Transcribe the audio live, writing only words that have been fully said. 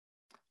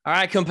All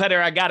right,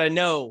 competitor, I got to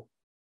know,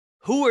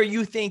 who are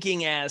you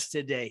thinking as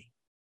today?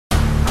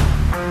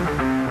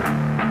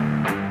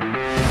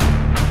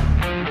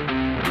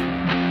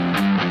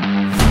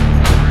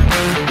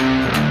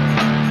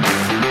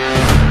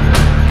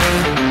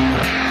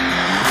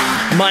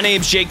 My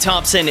name's Jake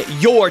Thompson,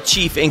 your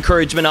Chief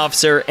Encouragement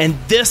Officer, and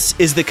this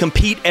is the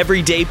Compete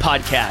Everyday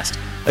Podcast,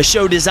 a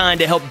show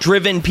designed to help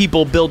driven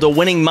people build a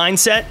winning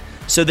mindset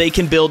so they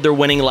can build their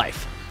winning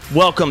life.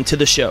 Welcome to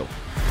the show.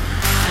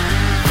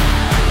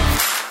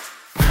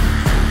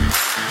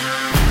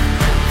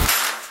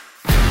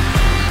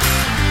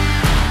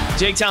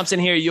 Jake Thompson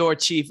here, your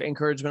Chief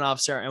Encouragement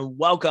Officer, and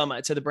welcome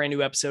to the brand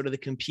new episode of the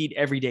Compete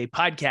Everyday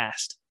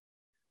Podcast.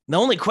 The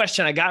only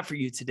question I got for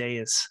you today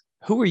is,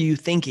 who are you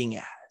thinking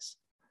as?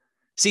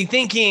 See,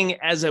 thinking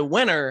as a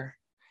winner,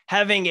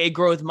 having a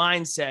growth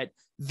mindset,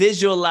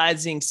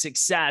 visualizing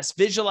success,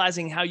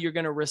 visualizing how you're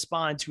going to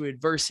respond to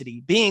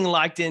adversity, being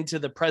locked into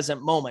the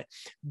present moment,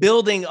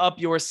 building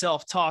up your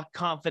self-talk,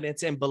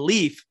 confidence, and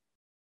belief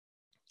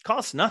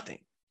costs nothing.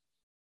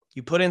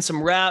 You put in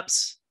some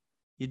reps,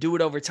 you do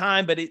it over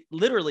time, but it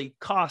literally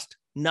costs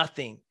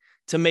nothing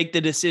to make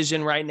the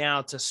decision right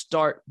now to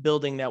start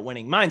building that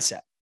winning mindset.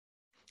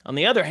 On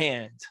the other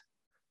hand,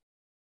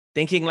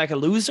 thinking like a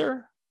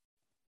loser,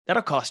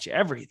 that'll cost you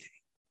everything.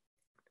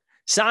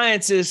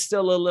 Science is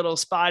still a little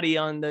spotty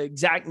on the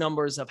exact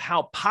numbers of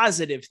how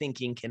positive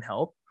thinking can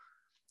help.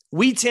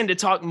 We tend to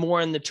talk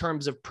more in the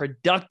terms of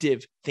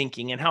productive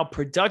thinking and how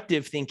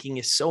productive thinking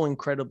is so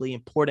incredibly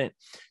important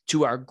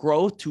to our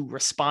growth, to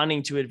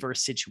responding to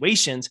adverse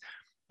situations.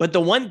 But the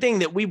one thing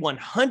that we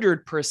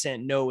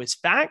 100% know is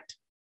fact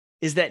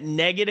is that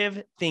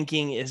negative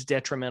thinking is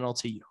detrimental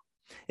to you.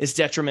 It's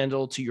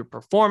detrimental to your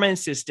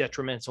performance. It's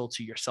detrimental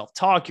to your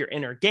self-talk, your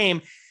inner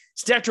game.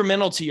 It's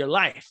detrimental to your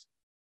life.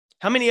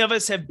 How many of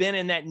us have been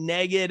in that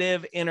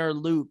negative inner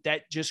loop,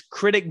 that just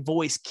critic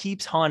voice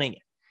keeps haunting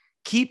it,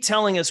 keep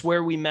telling us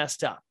where we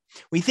messed up?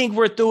 We think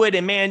we're through it,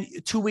 and man,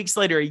 2 weeks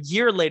later, a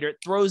year later, it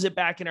throws it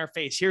back in our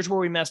face. Here's where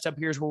we messed up.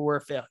 Here's where we're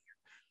a failure.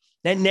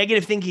 That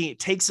negative thinking, it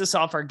takes us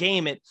off our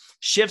game. It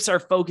shifts our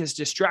focus,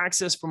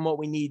 distracts us from what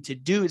we need to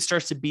do. It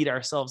starts to beat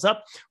ourselves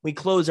up. We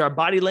close our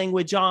body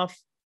language off.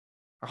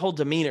 Our whole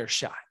demeanor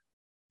shot.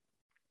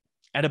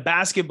 At a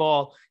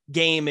basketball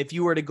game, if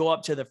you were to go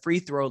up to the free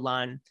throw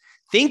line,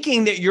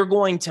 thinking that you're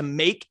going to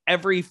make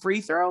every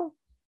free throw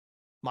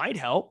might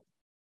help.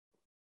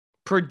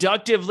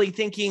 Productively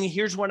thinking,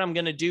 here's what I'm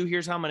going to do.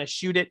 Here's how I'm going to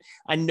shoot it.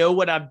 I know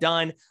what I've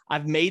done.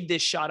 I've made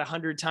this shot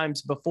 100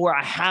 times before.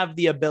 I have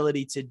the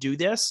ability to do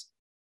this.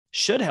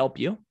 Should help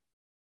you.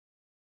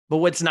 But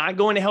what's not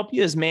going to help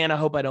you is, man, I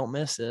hope I don't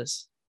miss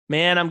this.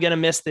 Man, I'm going to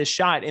miss this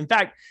shot. In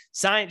fact,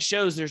 science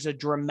shows there's a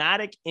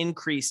dramatic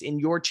increase in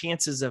your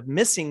chances of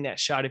missing that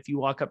shot if you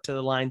walk up to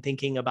the line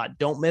thinking about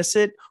don't miss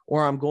it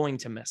or I'm going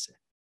to miss it.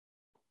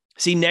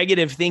 See,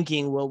 negative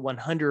thinking will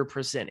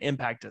 100%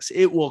 impact us.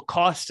 It will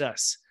cost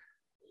us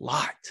a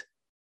lot.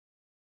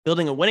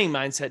 Building a winning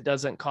mindset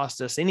doesn't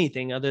cost us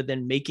anything other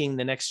than making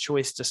the next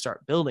choice to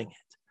start building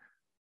it.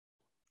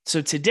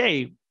 So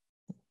today,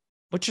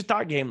 what's your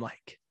thought game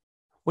like?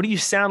 What do you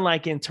sound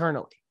like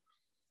internally?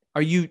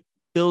 Are you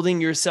building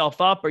yourself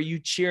up? Are you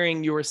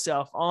cheering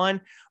yourself on?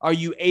 Are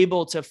you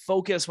able to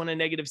focus when a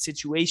negative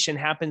situation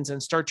happens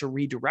and start to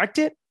redirect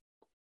it?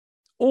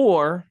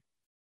 Or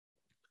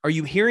are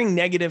you hearing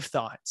negative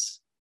thoughts?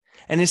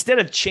 And instead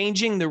of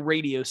changing the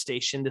radio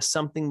station to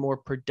something more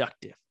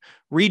productive,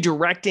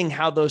 redirecting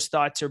how those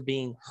thoughts are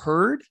being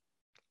heard,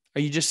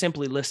 are you just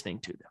simply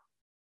listening to them?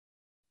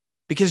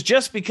 Because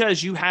just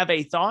because you have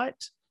a thought,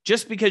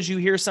 just because you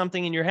hear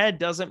something in your head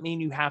doesn't mean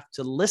you have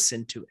to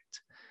listen to it.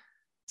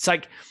 It's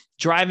like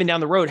driving down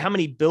the road. How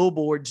many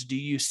billboards do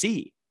you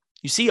see?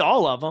 You see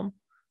all of them,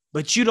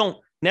 but you don't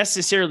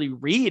necessarily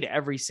read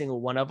every single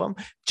one of them.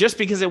 Just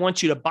because they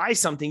want you to buy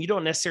something, you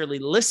don't necessarily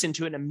listen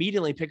to it and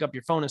immediately pick up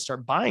your phone and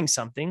start buying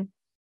something.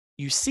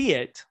 You see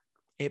it,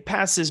 it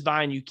passes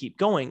by and you keep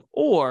going.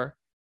 Or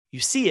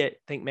you see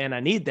it, think, man, I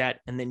need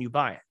that, and then you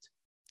buy it.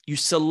 You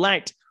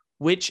select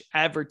which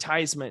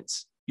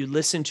advertisements you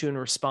listen to and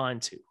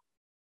respond to. You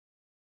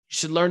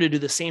should learn to do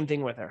the same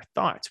thing with our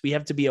thoughts. We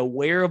have to be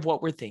aware of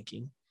what we're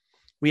thinking.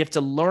 We have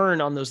to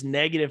learn on those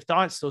negative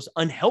thoughts, those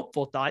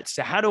unhelpful thoughts,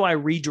 to how do I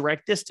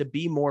redirect this to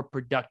be more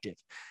productive?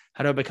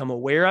 How do I become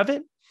aware of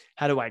it?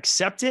 How do I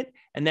accept it?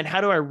 And then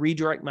how do I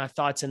redirect my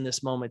thoughts in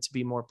this moment to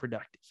be more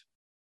productive?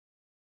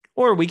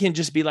 Or we can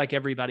just be like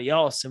everybody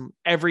else, and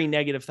every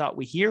negative thought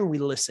we hear, we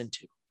listen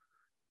to.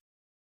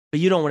 But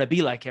you don't want to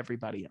be like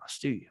everybody else,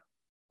 do you?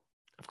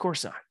 Of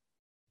course not.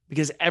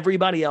 Because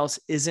everybody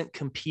else isn't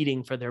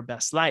competing for their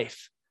best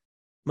life.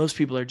 Most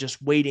people are just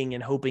waiting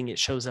and hoping it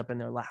shows up in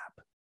their lap.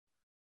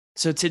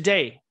 So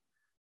today,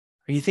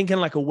 are you thinking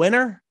like a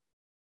winner?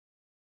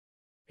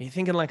 Are you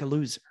thinking like a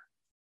loser?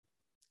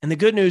 And the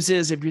good news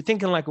is, if you're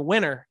thinking like a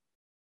winner,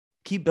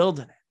 keep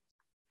building it.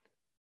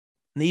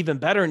 And the even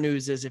better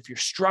news is, if you're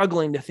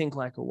struggling to think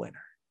like a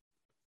winner,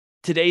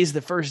 today's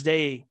the first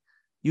day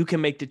you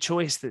can make the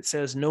choice that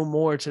says no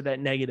more to that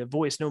negative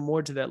voice, no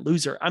more to that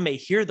loser. I may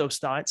hear those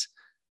thoughts,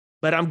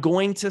 but I'm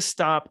going to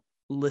stop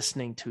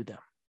listening to them.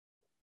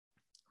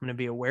 I'm going to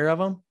be aware of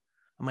them.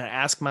 I'm going to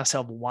ask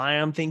myself why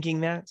I'm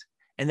thinking that.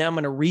 And then I'm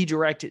going to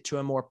redirect it to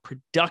a more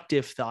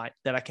productive thought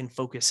that I can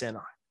focus in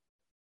on.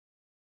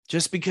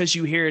 Just because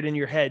you hear it in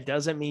your head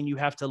doesn't mean you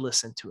have to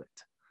listen to it.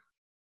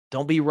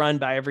 Don't be run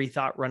by every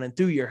thought running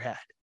through your head.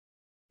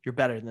 You're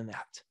better than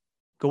that.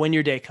 Go win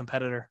your day,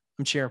 competitor.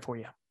 I'm cheering for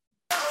you.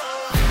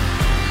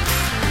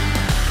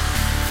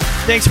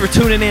 Thanks for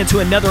tuning in to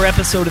another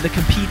episode of the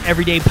Compete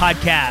Everyday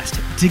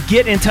podcast. To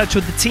get in touch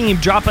with the team,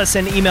 drop us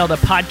an email to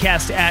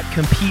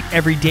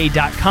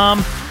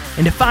podcast@competeeveryday.com.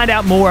 And to find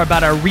out more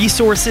about our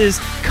resources,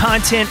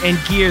 content, and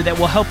gear that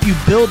will help you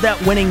build that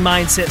winning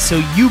mindset so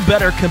you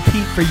better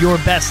compete for your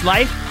best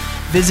life,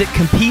 visit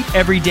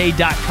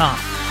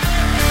CompeteEveryday.com.